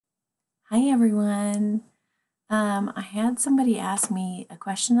Hi everyone. I had somebody ask me a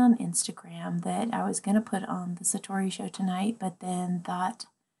question on Instagram that I was going to put on the Satori Show tonight, but then thought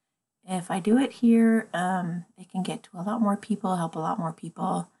if I do it here, it can get to a lot more people, help a lot more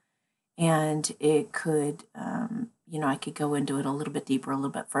people, and it could, I could go into it a little bit deeper, a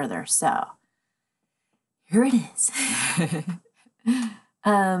little bit further. So here it is.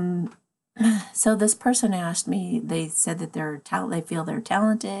 um, so this person asked me, they said that they feel they're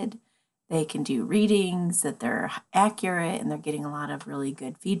talented, they can do readings, that they're accurate, and they're getting a lot of really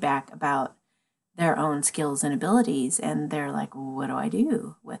good feedback about their own skills and abilities. And they're like, what do I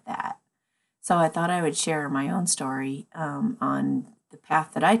do with that? So I thought I would share my own story on the path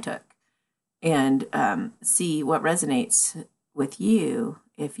that I took and see what resonates with you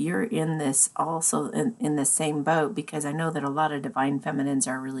if you're in this also in the same boat, because I know that a lot of divine feminines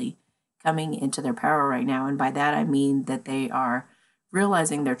are really coming into their power right now. And by that, I mean that they are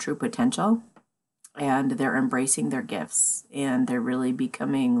realizing their true potential and they're embracing their gifts and they're really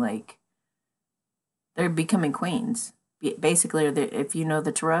becoming they're becoming queens. Basically, if you know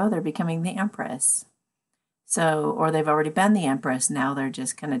the tarot, they're becoming the empress. So, or they've already been the empress. Now they're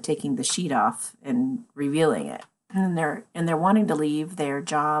just kind of taking the sheet off and revealing it. And they're wanting to leave their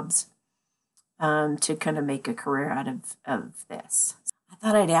jobs to kind of make a career out of this. I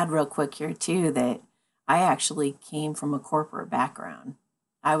thought I'd add real quick here too that I actually came from a corporate background.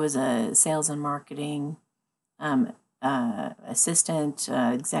 I was a sales and marketing assistant,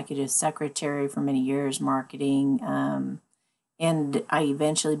 executive secretary for many years, marketing, and I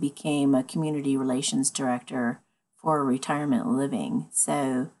eventually became a community relations director for retirement living.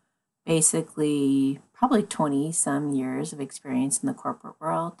 So basically, probably 20 some years of experience in the corporate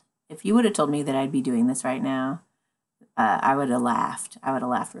world. If you would have told me that I'd be doing this right now, I would have laughed. I would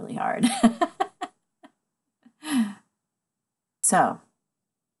have laughed really hard. So,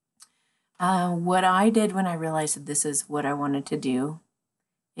 what I did when I realized that this is what I wanted to do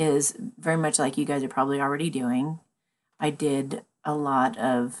is very much like you guys are probably already doing. I did a lot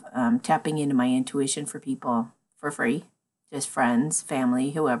of tapping into my intuition for people for free, just friends,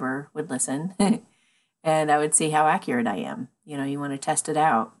 family, whoever would listen. And I would see how accurate I am. You want to test it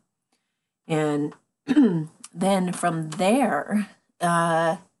out. And then from there,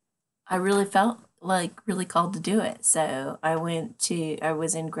 I really felt like really called to do it. So I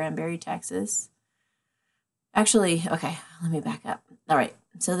was in Granbury, Texas. Actually, okay, let me back up. All right.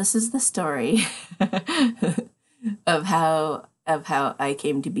 So this is the story of how I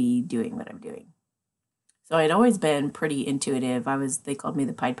came to be doing what I'm doing. So I'd always been pretty intuitive. They called me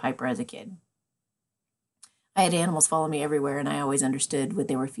the Pied Piper as a kid. I had animals follow me everywhere, and I always understood what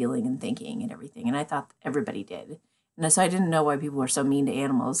they were feeling and thinking and everything. And I thought everybody did. And so I didn't know why people were so mean to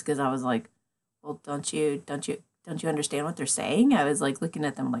animals, because I was like, well, don't you understand what they're saying? I was like looking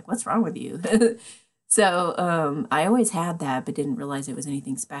at them like, what's wrong with you? So I always had that, but didn't realize it was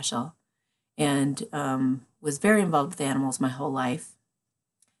anything special, and was very involved with animals my whole life.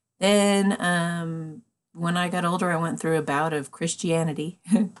 Then when I got older, I went through a bout of Christianity,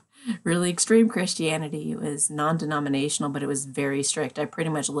 really extreme Christianity. It was non-denominational, but it was very strict. I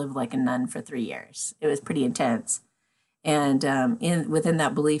pretty much lived like a nun for 3 years. It was pretty intense. And within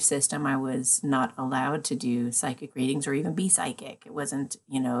that belief system, I was not allowed to do psychic readings or even be psychic. It wasn't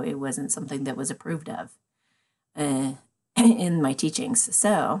something that was approved of in my teachings.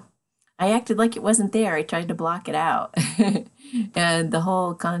 So I acted like it wasn't there. I tried to block it out. And the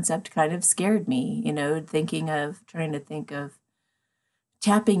whole concept kind of scared me, trying to think of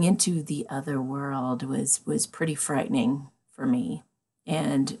tapping into the other world was pretty frightening for me.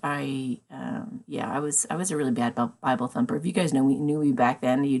 And I was a really bad Bible thumper. If you guys knew me back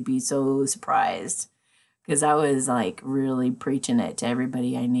then, you'd be so surprised, because I was like really preaching it to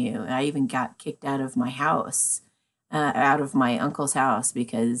everybody I knew. I even got kicked out of my house, out of my uncle's house,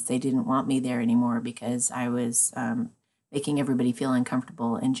 because they didn't want me there anymore because I was making everybody feel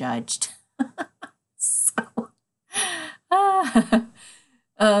uncomfortable and judged. So,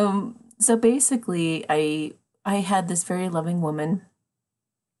 so basically, I had this very loving woman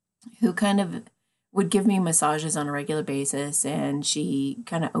who kind of would give me massages on a regular basis, and she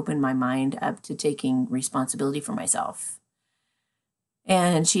kind of opened my mind up to taking responsibility for myself.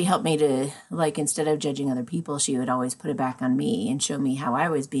 And she helped me to, like, instead of judging other people, she would always put it back on me and show me how I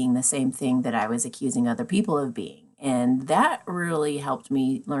was being the same thing that I was accusing other people of being. And that really helped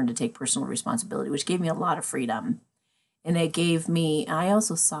me learn to take personal responsibility, which gave me a lot of freedom. And I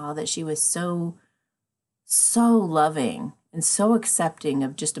also saw that she was so loving and so accepting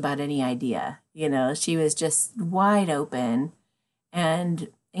of just about any idea. She was just wide open and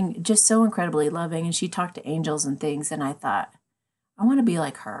just so incredibly loving. And she talked to angels and things. And I thought, I want to be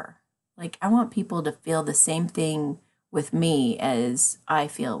like her. Like, I want people to feel the same thing with me as I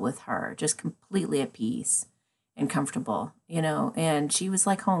feel with her, just completely at peace and comfortable, and she was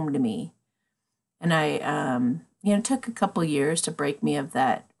like home to me. And I, it took a couple years to break me of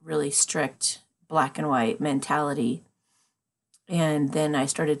that really strict black and white mentality. And then I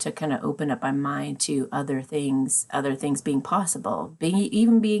started to kind of open up my mind to other things being possible.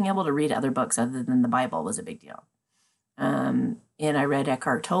 Even being able to read other books other than the Bible was a big deal. And I read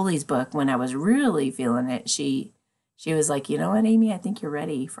Eckhart Tolle's book when I was really feeling it. She was like, you know what, Amy, I think you're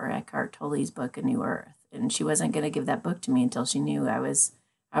ready for Eckhart Tolle's book, A New Earth. And she wasn't going to give that book to me until she knew I was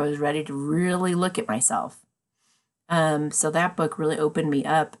ready to really look at myself. So that book really opened me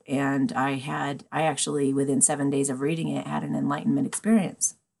up, and I actually, within 7 days of reading it, had an enlightenment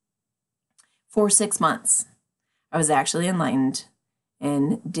experience. For 6 months, I was actually enlightened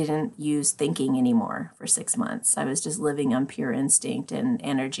and didn't use thinking anymore for 6 months. I was just living on pure instinct and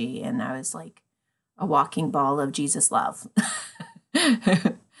energy, and I was like a walking ball of Jesus love.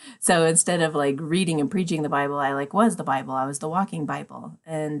 So instead of like reading and preaching the Bible, I was the Bible. I was the walking Bible,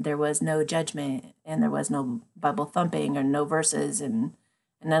 and there was no judgment, and there was no Bible thumping or no verses and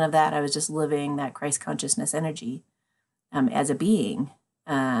none of that. I was just living that Christ consciousness energy as a being.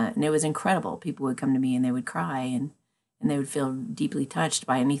 And it was incredible. People would come to me and they would cry and they would feel deeply touched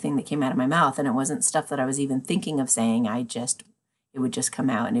by anything that came out of my mouth. And it wasn't stuff that I was even thinking of saying. It would just come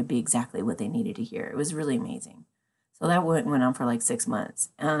out and it'd be exactly what they needed to hear. It was really amazing. So that went on for like 6 months.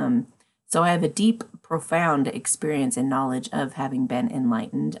 So I have a deep, profound experience and knowledge of having been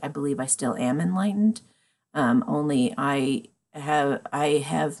enlightened. I believe I still am enlightened. Only I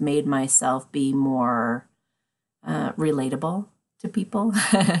have made myself be more relatable to people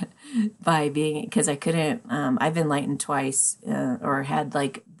because I couldn't. I've enlightened twice, or had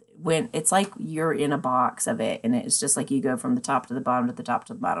when it's like you're in a box of it, and it's just like you go from the top to the bottom to the top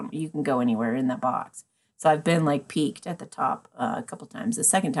to the bottom. You can go anywhere in that box. So I've been peaked at the top a couple times. The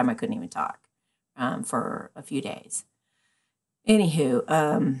second time I couldn't even talk for a few days. Anywho,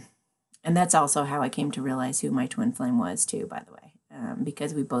 and that's also how I came to realize who my twin flame was too, by the way,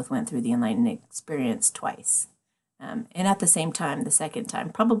 because we both went through the enlightenment experience twice. And at the same time, the second time,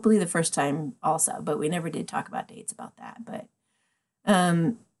 probably the first time also, but we never did talk about dates about that. But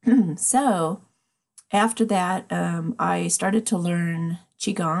so after that, I started to learn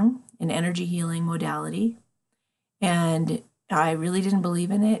Qigong, an energy healing modality. And I really didn't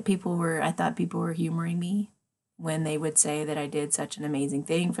believe in it. I thought people were humoring me when they would say that I did such an amazing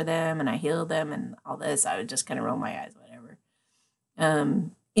thing for them and I healed them and all this. I would just kind of roll my eyes, whatever.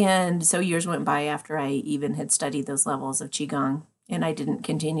 And so years went by after I even had studied those levels of Qigong, and I didn't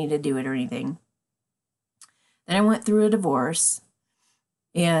continue to do it or anything. Then I went through a divorce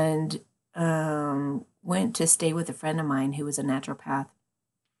and went to stay with a friend of mine who was a naturopath.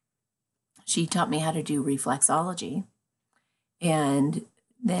 She taught me how to do reflexology, and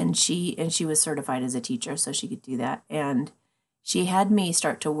then she was certified as a teacher, so she could do that. And she had me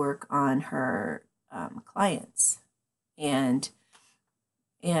start to work on her clients, and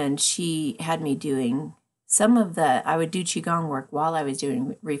she had me doing I would do Qigong work while I was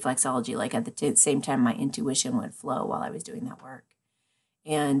doing reflexology, like at the same time my intuition would flow while I was doing that work.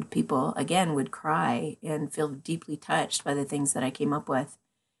 And people, again, would cry and feel deeply touched by the things that I came up with.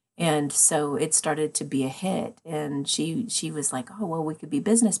 And so it started to be a hit. And she was like, oh, well, we could be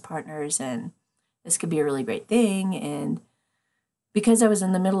business partners and this could be a really great thing. And because I was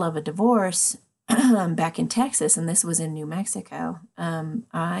in the middle of a divorce back in Texas, and this was in New Mexico,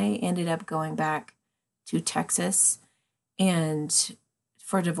 I ended up going back to Texas and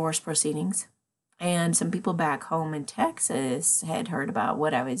for divorce proceedings. And some people back home in Texas had heard about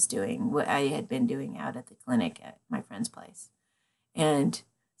what I was doing, what I had been doing out at the clinic at my friend's place. And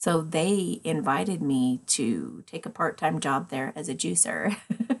so they invited me to take a part-time job there as a juicer.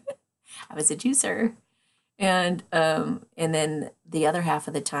 I was a juicer. And then the other half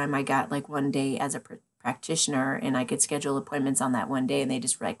of the time I got one day as a practitioner, and I could schedule appointments on that one day, and they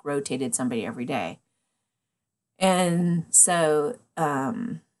just rotated somebody every day. And so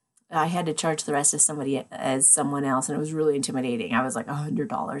I had to charge the rest of somebody as someone else, and it was really intimidating. I was like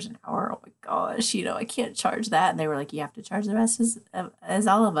 $100 an hour. Oh my gosh, I can't charge that. And they were like, you have to charge the rest as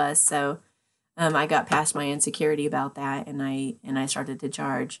all of us. So I got past my insecurity about that, and I started to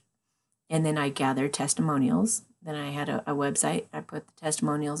charge. And then I gathered testimonials. Then I had a website. I put the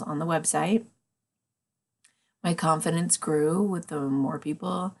testimonials on the website. My confidence grew with the more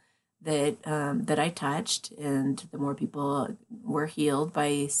people that I touched, and the more people were healed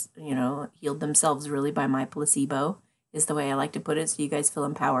healed themselves really by my placebo, is the way I like to put it, so you guys feel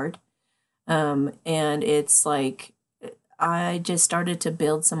empowered. And it's like I just started to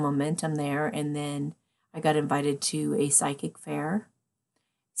build some momentum there, and then I got invited to a psychic fair.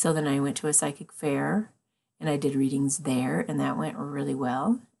 So then I went to a psychic fair and I did readings there, and that went really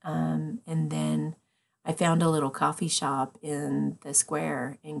well. And then I found a little coffee shop in the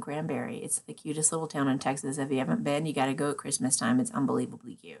square in Granbury. It's the cutest little town in Texas. If you haven't been, you got to go at Christmas time. It's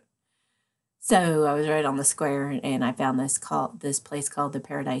unbelievably cute. So I was right on the square, and I found this place called the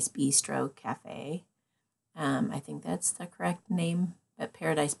Paradise Bistro Cafe. I think that's the correct name, but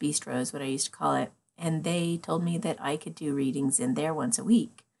Paradise Bistro is what I used to call it. And they told me that I could do readings in there once a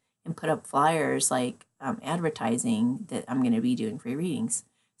week and put up flyers like advertising that I'm going to be doing free readings.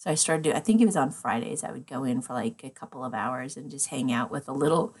 So I started doing, I think it was on Fridays, I would go in for like a couple of hours and just hang out with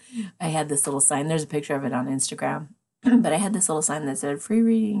I had this little sign, there's a picture of it on Instagram, but I had this little sign that said free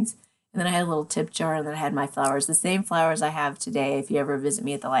readings. And then I had a little tip jar, and then I had my flowers, the same flowers I have today. If you ever visit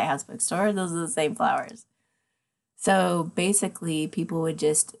me at the Lighthouse Bookstore, those are the same flowers. So basically, people would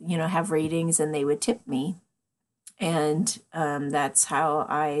just, have readings and they would tip me. And that's how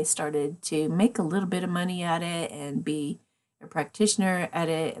I started to make a little bit of money at it and be a practitioner at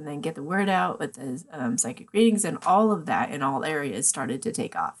it, and then get the word out with the psychic readings, and all of that in all areas started to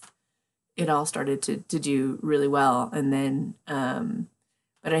take off. It all started to do really well. And then,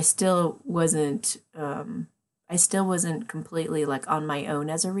 but I still wasn't completely like on my own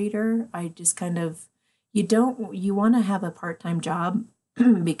as a reader. I just kind of, you want to have a part-time job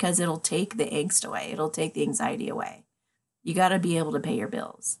because it'll take the angst away. It'll take the anxiety away. You got to be able to pay your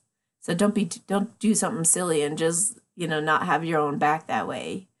bills. So don't do something silly and just, not have your own back that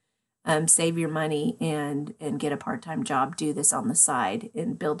way. Save your money and get a part-time job. Do this on the side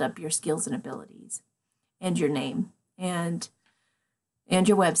and build up your skills and abilities and your name and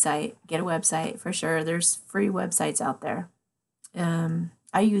your website. Get a website for sure. There's free websites out there.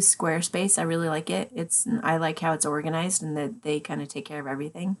 I use Squarespace. I really like it. I like how it's organized and that they kind of take care of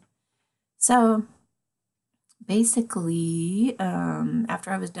everything. So basically,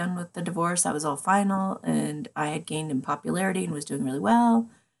 after I was done with the divorce, I was all final and I had gained in popularity and was doing really well.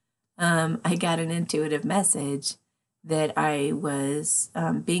 I got an intuitive message that I was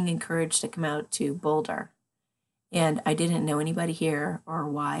being encouraged to come out to Boulder. And I didn't know anybody here or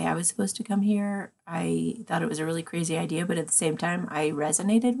why I was supposed to come here. I thought it was a really crazy idea, but at the same time, I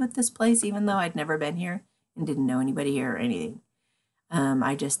resonated with this place, even though I'd never been here and didn't know anybody here or anything.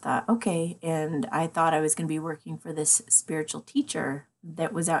 I just thought, okay. And I thought I was going to be working for this spiritual teacher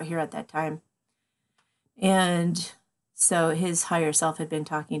that was out here at that time. And so his higher self had been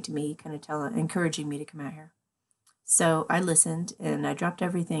talking to me, kind of encouraging me to come out here. So I listened and I dropped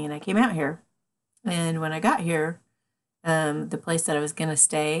everything and I came out here. And when I got here, the place that I was going to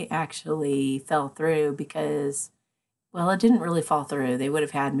stay actually fell through because, well, it didn't really fall through. They would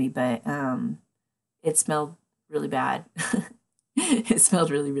have had me, but it smelled really bad. It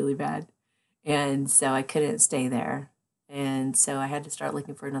smelled really, really bad. And so I couldn't stay there. And so I had to start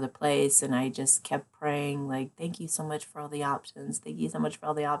looking for another place. And I just kept praying, like, thank you so much for all the options. Thank you so much for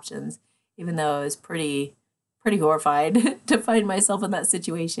all the options. Even though I was pretty horrified to find myself in that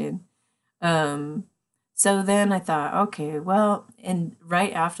situation. So then I thought, okay, well, and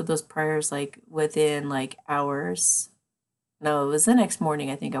right after those prayers, like within like hours, no, it was the next morning,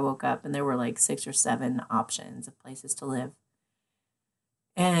 I think I woke up and there were like 6 or 7 options of places to live.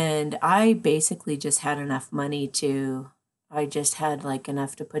 And I basically just had enough money I just had like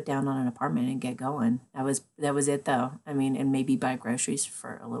enough to put down on an apartment and get going. That was it though. I mean, and maybe buy groceries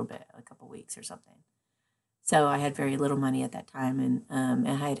for a little bit, a couple weeks or something. So I had very little money at that time, and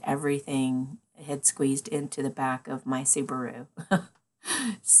I had everything had squeezed into the back of my Subaru.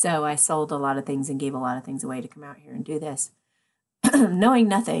 So I sold a lot of things and gave a lot of things away to come out here and do this, knowing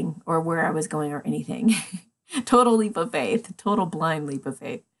nothing or where I was going or anything. Total leap of faith, total blind leap of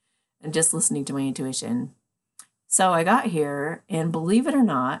faith, and just listening to my intuition. So I got here, and believe it or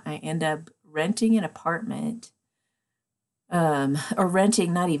not, I end up renting an apartment. Or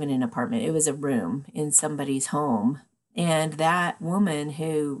renting, not even an apartment, it was a room in somebody's home. And that woman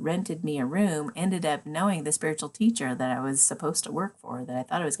who rented me a room ended up knowing the spiritual teacher that I was supposed to work for, that I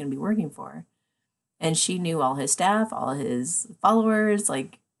thought I was going to be working for. And she knew all his staff, all his followers,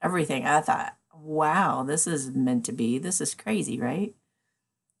 like everything. I thought, wow, this is meant to be. This is crazy, right?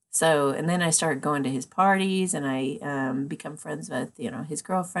 So, and then I started going to his parties, and I become friends with, his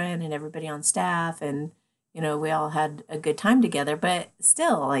girlfriend and everybody on staff. And we all had a good time together, but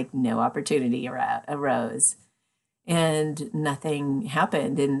still, like, no opportunity arose and nothing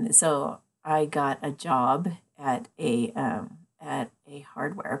happened. And so I got a job at a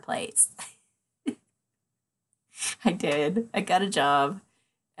hardware place. I did. I got a job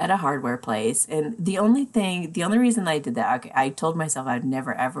at a hardware place. And the only reason I did that, okay, I told myself I'd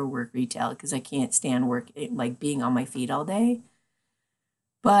never ever work retail because I can't stand like being on my feet all day.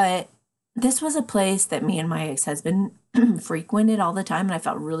 But this was a place that me and my ex-husband frequented all the time, and I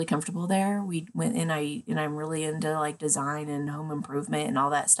felt really comfortable there. We went, and I'm really into like design and home improvement and all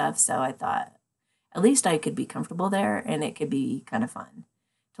that stuff. So I thought at least I could be comfortable there, and it could be kind of fun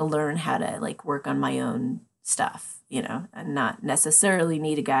to learn how to like work on my own stuff, and not necessarily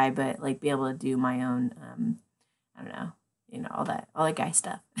need a guy, but like be able to do my own, I don't know, all that guy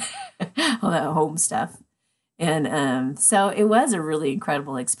stuff, all that home stuff. And so it was a really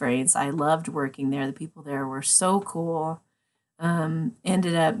incredible experience. I loved working there. The people there were so cool.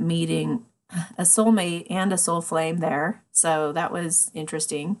 Ended up meeting a soulmate and a soul flame there. So that was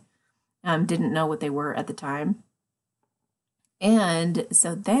interesting. Didn't know what they were at the time. And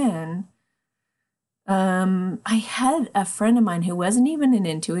so then I had a friend of mine who wasn't even an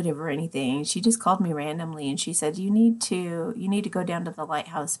intuitive or anything. She just called me randomly and she said, you need to go down to the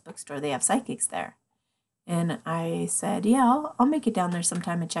Lighthouse Bookstore. They have psychics there. And I said, yeah, I'll make it down there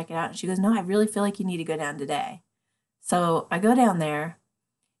sometime and check it out. And she goes, no, I really feel like you need to go down today. So I go down there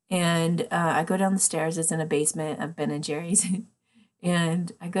and I go down the stairs. It's in a basement of Ben and Jerry's.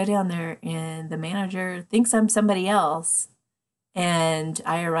 And I go down there and the manager thinks I'm somebody else. And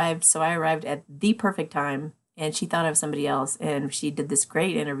I arrived at the perfect time and she thought I was somebody else. And she did this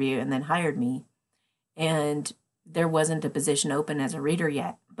great interview and then hired me. And there wasn't a position open as a reader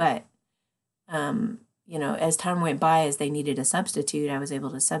yet. But, as time went by, as they needed a substitute, I was able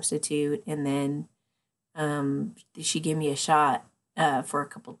to substitute. And then she gave me a shot for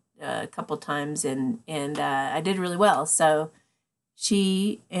a couple times, and I did really well. So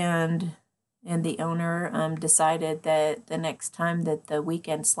she and the owner decided that the next time that the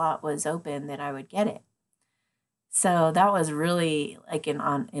weekend slot was open, that I would get it. So that was really like an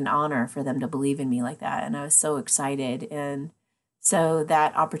honor for them to believe in me like that, and I was so excited. And so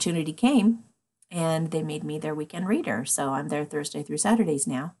that opportunity came, and they made me their weekend reader. So I'm there Thursday through Saturdays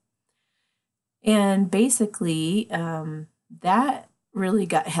now. And basically, that really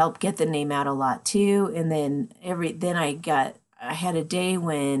helped get the name out a lot too. And then I had a day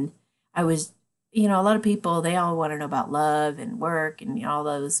when I was, a lot of people, they all want to know about love and work and all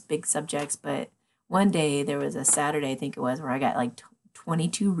those big subjects. But one day there was a Saturday, I think it was, where I got like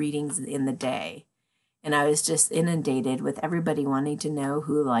 22 readings in the day. And I was just inundated with everybody wanting to know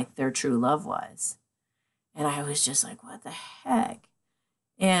who like their true love was. And I was just like, what the heck?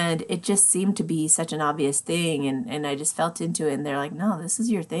 And it just seemed to be such an obvious thing. And I just felt into it. And they're like, no, this is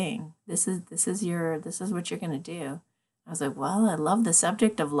your thing. This is what you're going to do. I was like, well, I love the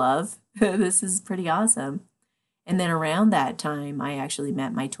subject of love. This is pretty awesome. And then around that time, I actually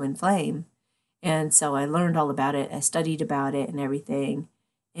met my twin flame. And so I learned all about it. I studied about it and everything.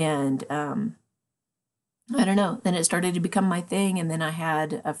 And I don't know. Then it started to become my thing. And then I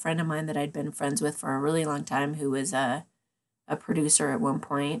had a friend of mine that I'd been friends with for a really long time who was a producer at one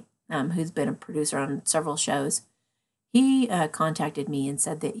point, who's been a producer on several shows. He contacted me and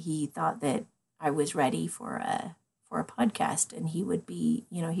said that he thought that I was ready for a podcast, and he would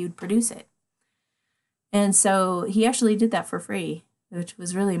produce it. And so he actually did that for free, which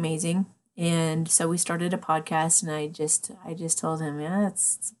was really amazing. And so we started a podcast, and I just told him, yeah,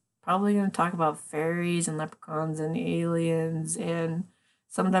 it's probably going to talk about fairies and leprechauns and aliens, and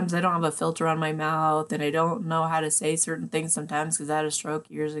sometimes I don't have a filter on my mouth, and I don't know how to say certain things sometimes because I had a stroke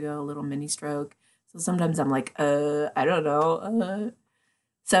years ago, a little mini stroke. So sometimes I'm like, I don't know.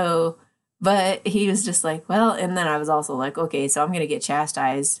 So, but he was just like, well, and then I was also like, okay, so I'm going to get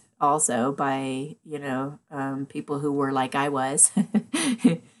chastised also by, people who were like I was.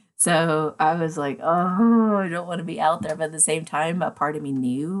 So I was like, oh, I don't want to be out there. But at the same time, a part of me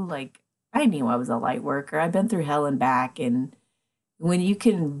knew, like, I knew I was a light worker. I've been through hell and back. And when you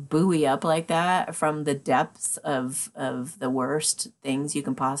can buoy up like that from the depths of the worst things you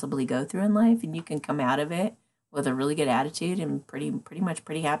can possibly go through in life, and you can come out of it with a really good attitude and pretty much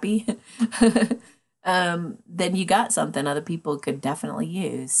pretty happy, then you got something other people could definitely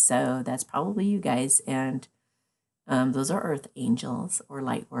use. So that's probably you guys. And those are earth angels or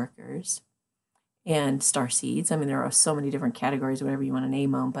light workers and star seeds. I mean, there are so many different categories, whatever you want to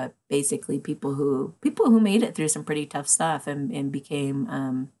name them, but basically people who made it through some pretty tough stuff and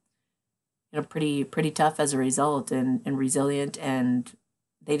became, pretty tough as a result and resilient, and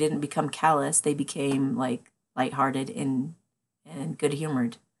they didn't become callous. They became like lighthearted and good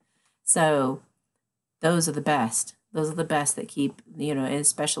humored. So those are the best. Those are the best that keep,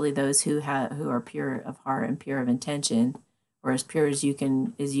 especially those who are pure of heart and pure of intention, or as pure as you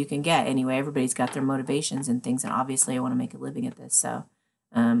can get. Anyway, everybody's got their motivations and things, and obviously I want to make a living at this. So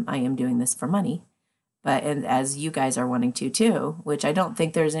I am doing this for money. But, and as you guys are wanting to too, which I don't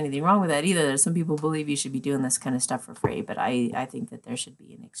think there's anything wrong with that either. There's some people believe you should be doing this kind of stuff for free, but I think that there should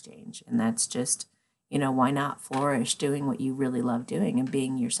be an exchange. And that's just, why not flourish doing what you really love doing and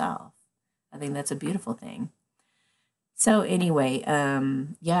being yourself? I think that's a beautiful thing. So anyway,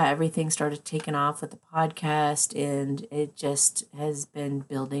 yeah, everything started taking off with the podcast, and it just has been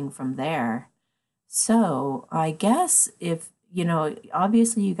building from there. So I guess if,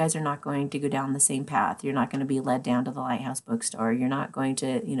 obviously you guys are not going to go down the same path. You're not going to be led down to the Lighthouse Bookstore. You're not going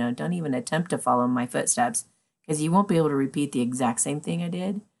to, don't even attempt to follow my footsteps, because you won't be able to repeat the exact same thing I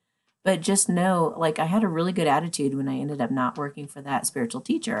did. But just know, like, I had a really good attitude when I ended up not working for that spiritual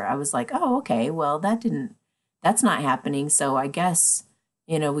teacher. I was like, oh, okay, well, that's not happening. So I guess,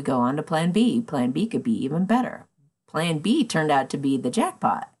 we go on to plan B. Plan B could be even better. Plan B turned out to be the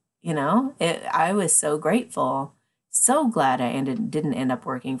jackpot. I was so grateful, so glad I didn't end up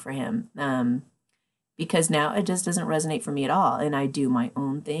working for him, because now it just doesn't resonate for me at all. And I do my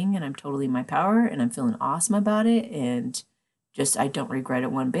own thing, and I'm totally in my power, and I'm feeling awesome about it. And just, I don't regret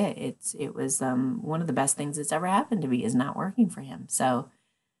it one bit. It was one of the best things that's ever happened to me, is not working for him. So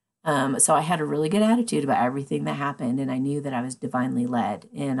I had a really good attitude about everything that happened, and I knew that I was divinely led,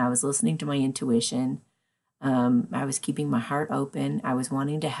 and I was listening to my intuition. I was keeping my heart open. I was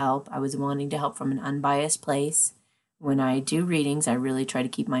wanting to help. I was wanting to help from an unbiased place. When I do readings, I really try to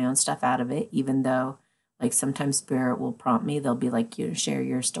keep my own stuff out of it, even though, like, sometimes spirit will prompt me. They'll be like, share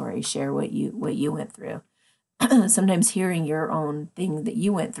your story, share what you went through. Sometimes hearing your own thing that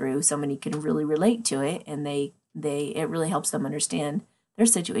you went through, somebody can really relate to it, and it really helps them understand their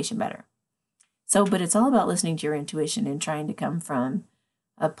situation better. So, but it's all about listening to your intuition and trying to come from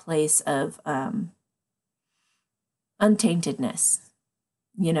a place of untaintedness.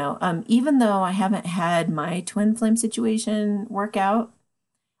 Even though I haven't had my twin flame situation work out,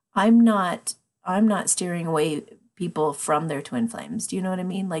 I'm not steering away people from their twin flames. Do you know what I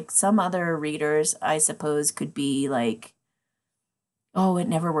mean? Like, some other readers, I suppose, could be like, oh, it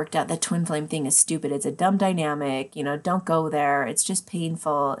never worked out. That twin flame thing is stupid. It's a dumb dynamic. Don't go there. It's just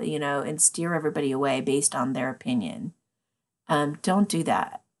painful, and steer everybody away based on their opinion. Don't do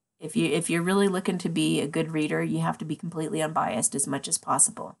that. If you're really looking to be a good reader, you have to be completely unbiased as much as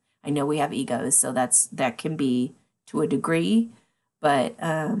possible. I know we have egos, so that can be to a degree, but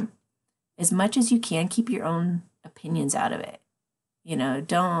as much as you can, keep your own opinions out of it.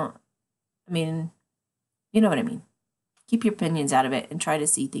 Don't, I mean, you know what I mean. Keep your opinions out of it and try to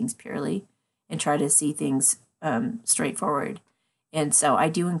see things purely, and try to see things straightforward. And so I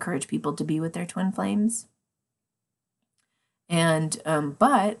do encourage people to be with their twin flames. And,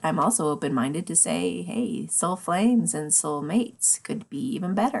 but I'm also open-minded to say, hey, soul flames and soul mates could be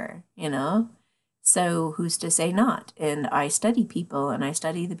even better, So who's to say not? And I study people, and I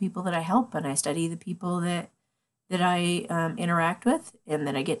study the people that I help, and I study the people that I interact with and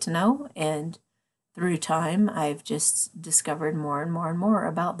that I get to know. And through time, I've just discovered more and more and more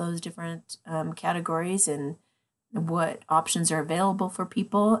about those different categories and what options are available for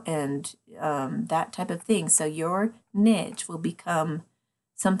people, and that type of thing. So your niche will become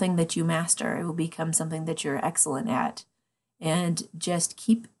something that you master. It will become something that you're excellent at. And just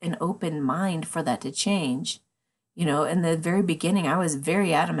keep an open mind for that to change. In the very beginning, I was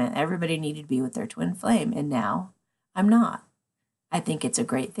very adamant everybody needed to be with their twin flame, and now I'm not. I think it's a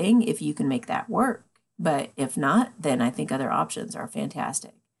great thing if you can make that work. But if not, then I think other options are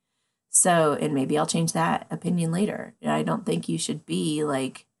fantastic. So, and maybe I'll change that opinion later. I don't think you should be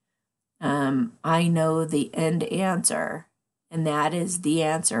like, I know the end answer, and that is the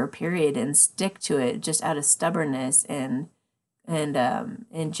answer, period, and stick to it just out of stubbornness and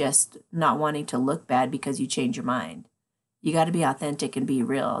just not wanting to look bad because you change your mind. You got to be authentic and be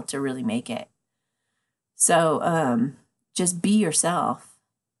real to really make it. So, just be yourself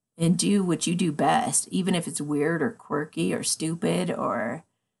and do what you do best, even if it's weird or quirky or stupid, or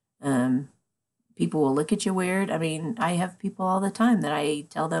people will look at you weird. I mean, I have people all the time that I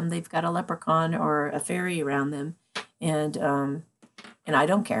tell them they've got a leprechaun or a fairy around them, and I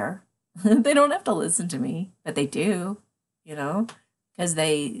don't care. They don't have to listen to me, but they do, because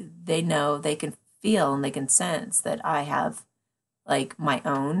they know, they can feel and they can sense that I have, like, my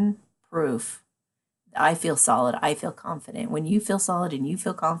own proof. I feel solid. I feel confident. When you feel solid and you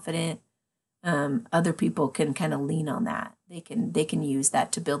feel confident, other people can kind of lean on that. They can use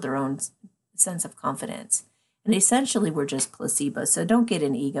that to build their own sense of confidence. And essentially, we're just placebo. So don't get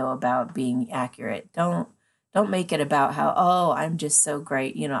an ego about being accurate. Don't make it about how, oh, I'm just so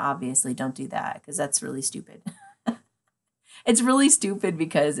great. Obviously, don't do that, because that's really stupid. It's really stupid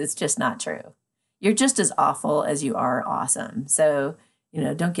because it's just not true. You're just as awful as you are awesome. So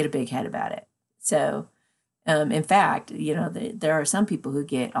don't get a big head about it. So, in fact, there are some people who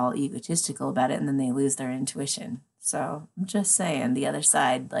get all egotistical about it and then they lose their intuition. So I'm just saying the other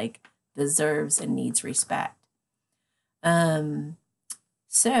side deserves and needs respect.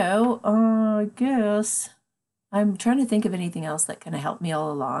 So I guess I'm trying to think of anything else that kind of helped me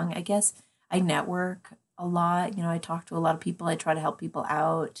all along. I guess I network a lot. I talk to a lot of people. I try to help people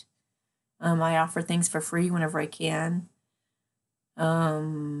out. I offer things for free whenever I can.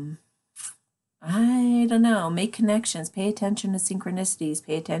 I don't know. Make connections. Pay attention to synchronicities.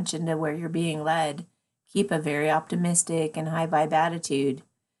 Pay attention to where you're being led. Keep a very optimistic and high vibe attitude,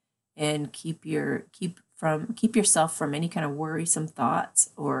 and keep yourself from any kind of worrisome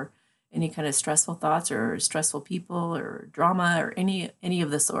thoughts or any kind of stressful thoughts or stressful people or drama or any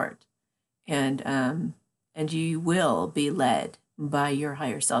of the sort. And you will be led by your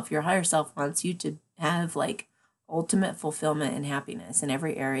higher self. Your higher self wants you to have ultimate fulfillment and happiness in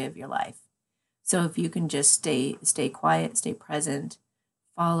every area of your life. So if you can just stay quiet, stay present,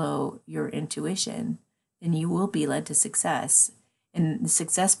 follow your intuition, then you will be led to success. And the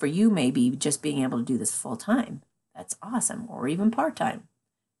success for you may be just being able to do this full time. That's awesome. Or even part time.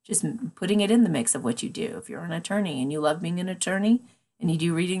 Just putting it in the mix of what you do. If you're an attorney and you love being an attorney and you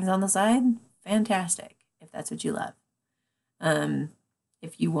do readings on the side, fantastic, if that's what you love.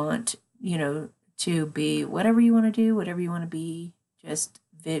 If you want, to be whatever you want to do, whatever you want to be, just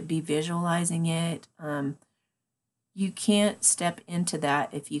be visualizing it. You can't step into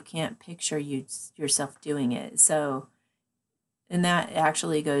that if you can't picture yourself doing it. So, and that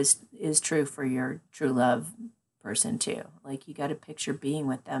actually is true for your true love person too. You got to picture being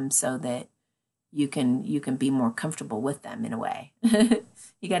with them so that you can be more comfortable with them in a way.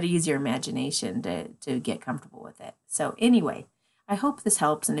 You got to use your imagination to get comfortable with it. So anyway, I hope this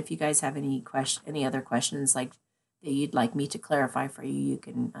helps. And if you guys have any other questions that you'd like me to clarify for you, you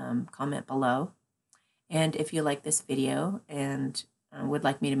can comment below. And if you like this video and would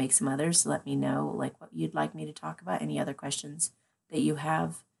like me to make some others, let me know what you'd like me to talk about, any other questions that you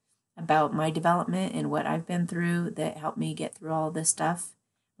have about my development and what I've been through that helped me get through all this stuff.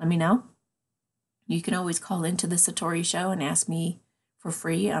 Let me know. You can always call into the Satori Show and ask me for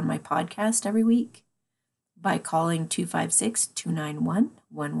free on my podcast every week by calling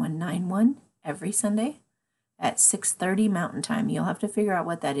 256-291-1191 every Sunday at 6:30 Mountain Time. You'll have to figure out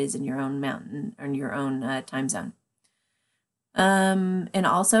what that is in your own mountain or in your own time zone. And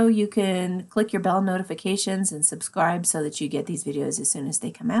also you can click your bell notifications and subscribe so that you get these videos as soon as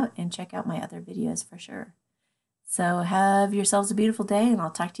they come out, and check out my other videos for sure. So have yourselves a beautiful day, and I'll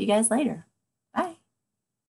talk to you guys later.